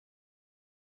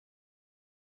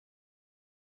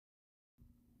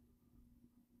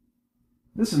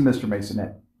This is Mr.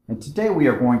 Masonette, and today we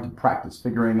are going to practice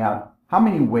figuring out how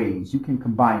many ways you can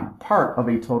combine part of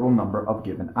a total number of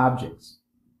given objects.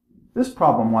 This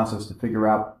problem wants us to figure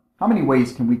out how many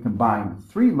ways can we combine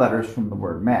 3 letters from the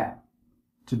word math.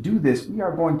 To do this, we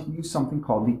are going to use something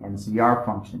called the nCr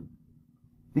function.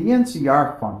 The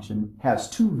nCr function has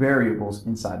 2 variables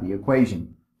inside the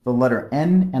equation, the letter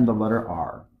n and the letter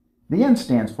r. The n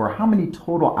stands for how many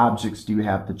total objects do you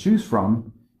have to choose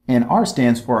from, and r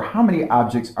stands for how many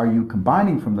objects are you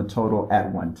combining from the total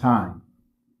at one time.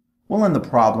 Well, in the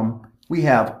problem, we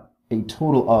have a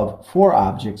total of 4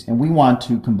 objects, and we want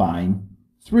to combine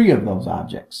 3 of those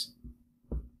objects.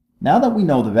 Now that we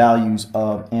know the values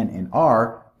of n and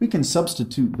r, we can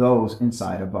substitute those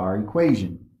inside of our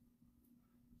equation.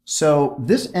 So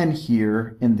this n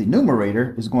here in the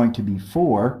numerator is going to be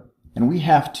 4, and we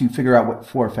have to figure out what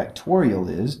 4 factorial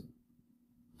is.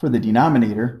 For the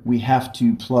denominator, we have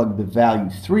to plug the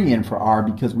value 3 in for r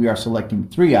because we are selecting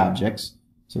 3 objects.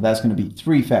 So that's going to be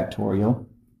 3 factorial.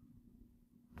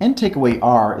 And take away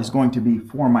r is going to be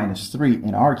 4 minus 3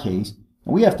 in our case.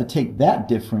 And we have to take that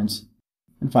difference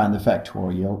and find the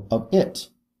factorial of it.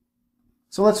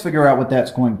 So let's figure out what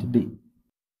that's going to be.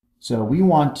 So we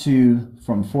want to,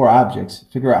 from 4 objects,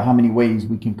 figure out how many ways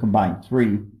we can combine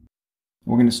 3.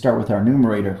 We're going to start with our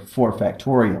numerator, 4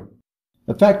 factorial.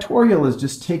 The factorial is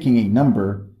just taking a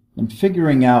number and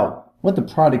figuring out what the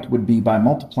product would be by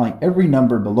multiplying every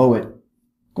number below it,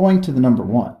 going to the number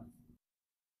 1.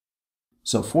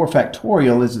 So 4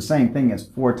 factorial is the same thing as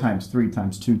 4 times 3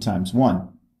 times 2 times 1.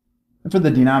 And for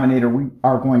the denominator, we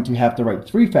are going to have to write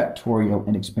 3 factorial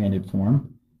in expanded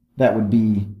form. That would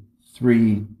be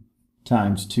 3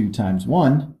 times 2 times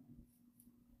 1.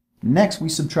 Next, we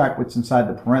subtract what's inside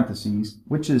the parentheses,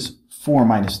 which is 4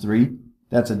 minus 3.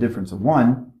 That's a difference of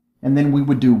 1. And then we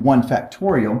would do 1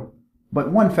 factorial.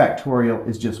 But 1 factorial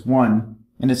is just 1,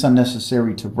 and it's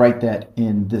unnecessary to write that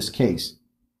in this case.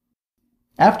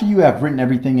 After you have written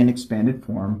everything in expanded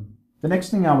form, the next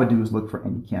thing I would do is look for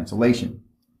any cancellation.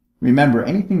 Remember,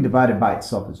 anything divided by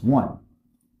itself is 1.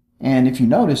 And if you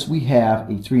notice, we have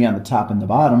a 3 on the top and the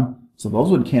bottom, so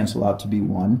those would cancel out to be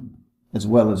 1, as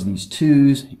well as these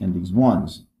 2's and these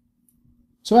 1's.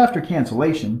 So after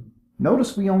cancellation,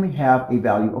 notice we only have a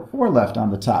value of 4 left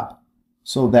on the top,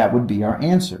 so that would be our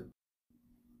answer.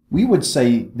 We would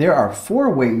say there are 4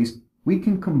 ways we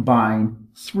can combine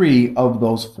 3 of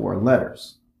those 4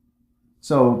 letters.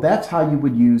 So that's how you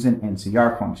would use an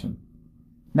nCr function.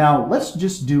 Now let's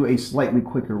just do a slightly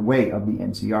quicker way of the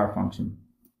nCr function.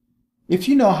 If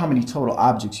you know how many total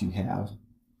objects you have,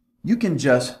 you can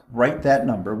just write that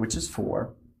number, which is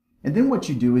 4, and then what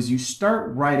you do is you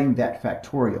start writing that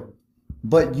factorial.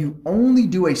 But you only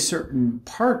do a certain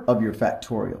part of your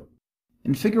factorial.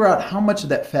 And figure out how much of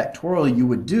that factorial you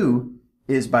would do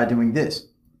is by doing this.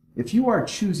 If you are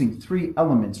choosing 3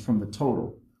 elements from the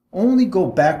total, only go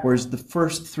backwards the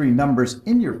first 3 numbers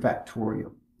in your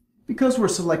factorial. Because we're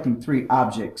selecting 3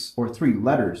 objects or 3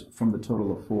 letters from the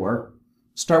total of 4,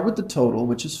 start with the total,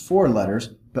 which is 4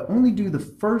 letters, but only do the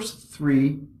first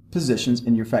 3 positions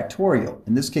in your factorial.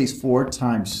 In this case, 4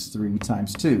 times 3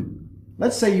 times 2.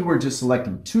 Let's say you were just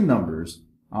selecting 2 numbers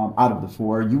out of the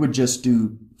 4. You would just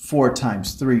do 4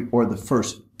 times 3, or the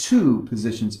first 2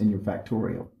 positions in your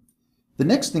factorial. The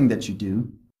next thing that you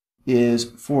do is,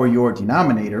 for your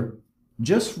denominator,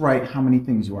 just write how many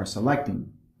things you are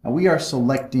selecting. Now we are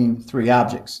selecting 3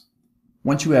 objects.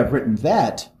 Once you have written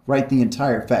that, write the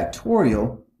entire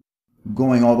factorial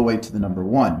going all the way to the number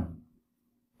 1.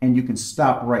 And you can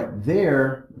stop right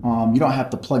there. You don't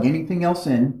have to plug anything else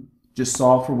in. Just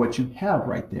solve for what you have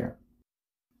right there.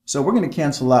 So we're going to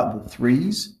cancel out the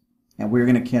 3's, and we're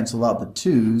going to cancel out the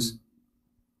 2's.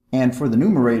 And for the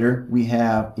numerator, we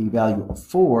have a value of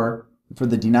 4. For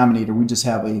the denominator, we just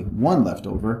have a 1 left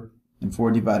over, and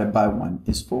 4 divided by 1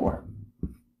 is 4.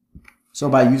 So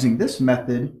by using this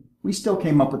method, we still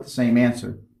came up with the same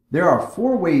answer. There are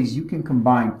 4 ways you can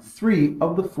combine 3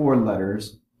 of the 4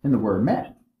 letters in the word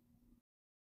math.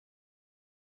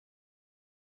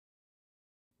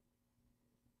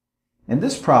 In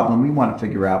this problem, we want to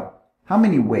figure out how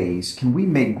many ways can we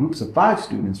make groups of 5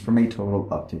 students from a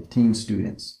total of 15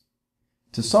 students.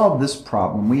 To solve this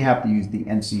problem, we have to use the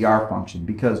nCr function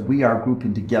because we are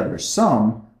grouping together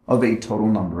some of a total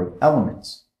number of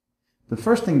elements. The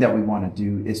first thing that we want to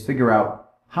do is figure out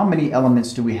how many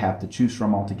elements do we have to choose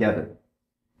from altogether.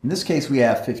 In this case, we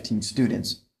have 15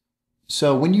 students.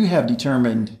 So when you have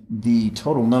determined the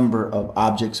total number of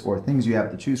objects or things you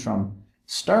have to choose from,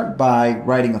 start by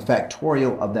writing a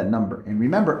factorial of that number. And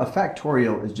remember, a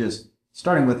factorial is just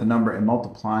starting with a number and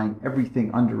multiplying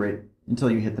everything under it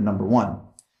until you hit the number 1.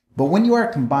 But when you are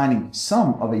combining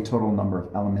some of a total number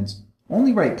of elements,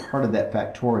 only write part of that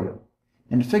factorial.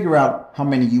 And to figure out how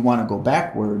many you want to go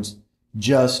backwards,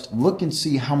 just look and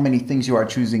see how many things you are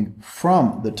choosing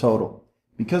from the total.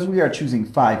 Because we are choosing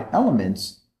 5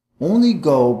 elements, only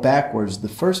go backwards the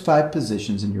first 5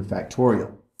 positions in your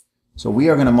factorial. So we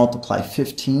are going to multiply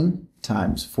 15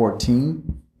 times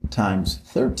 14 times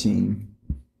 13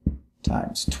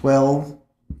 times 12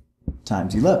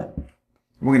 times 11.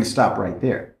 We're going to stop right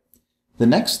there. The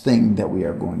next thing that we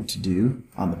are going to do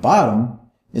on the bottom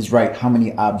is write how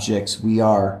many objects we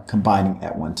are combining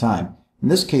at one time. In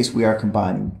this case, we are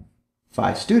combining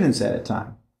 5 students at a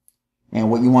time. And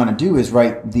what you want to do is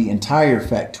write the entire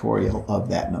factorial of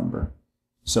that number.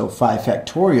 So 5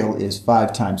 factorial is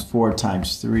 5 times 4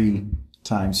 times 3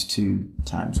 times 2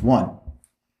 times 1.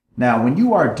 Now, when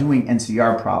you are doing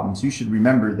NCR problems, you should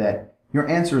remember that your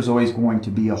answer is always going to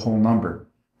be a whole number.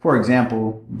 For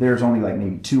example, there's only like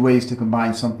maybe 2 ways to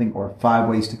combine something or 5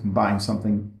 ways to combine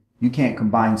something. You can't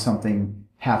combine something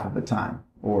half of a time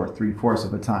or 3/4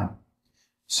 of a time.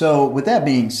 So with that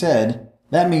being said,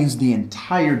 that means the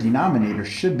entire denominator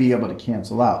should be able to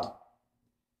cancel out.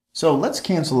 So let's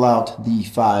cancel out the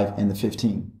 5 and the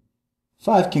 15.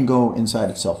 5 can go inside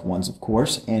itself once, of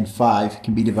course, and 5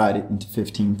 can be divided into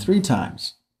 15 3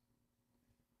 times.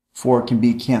 4 can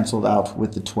be canceled out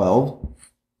with the 12.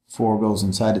 4 goes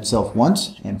inside itself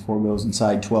once, and 4 goes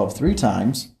inside 12 3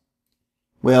 times.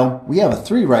 Well, we have a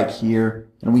 3 right here,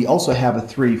 and we also have a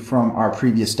 3 from our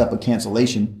previous step of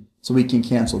cancellation, so we can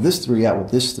cancel this 3 out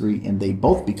with this 3, and they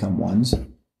both become 1s.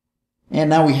 And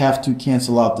now we have to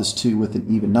cancel out this 2 with an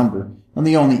even number, and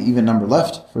the only even number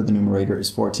left for the numerator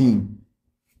is 14.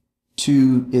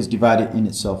 2 is divided in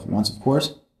itself once, of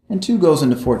course, and 2 goes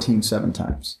into 14 7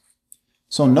 times.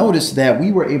 So notice that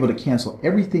we were able to cancel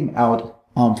everything out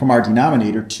from our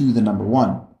denominator to the number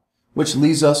 1, which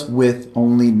leaves us with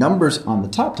only numbers on the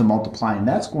top to multiply, and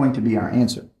that's going to be our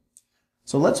answer.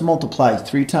 So let's multiply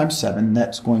 3 times 7,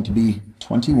 that's going to be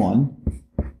 21.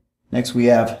 Next we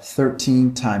have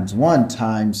 13 times 1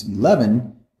 times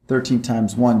 11. 13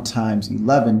 times 1 times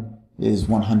 11 is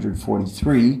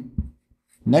 143.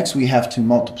 Next we have to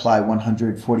multiply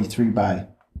 143 by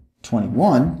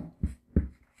 21.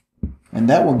 And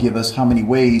that will give us how many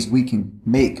ways we can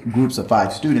make groups of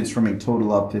 5 students from a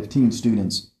total of 15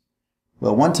 students.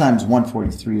 Well, 1 times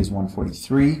 143 is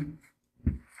 143.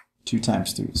 2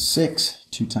 times 3 is 6.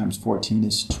 2 times 14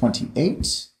 is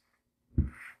 28.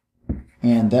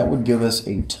 And that would give us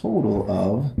a total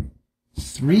of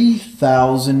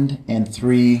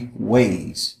 3,003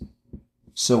 ways.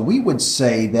 So we would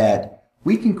say that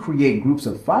we can create groups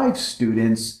of 5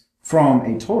 students from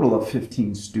a total of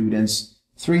 15 students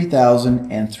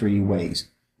 3,003 ways.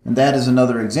 And that is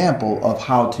another example of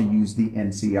how to use the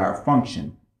NCR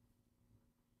function.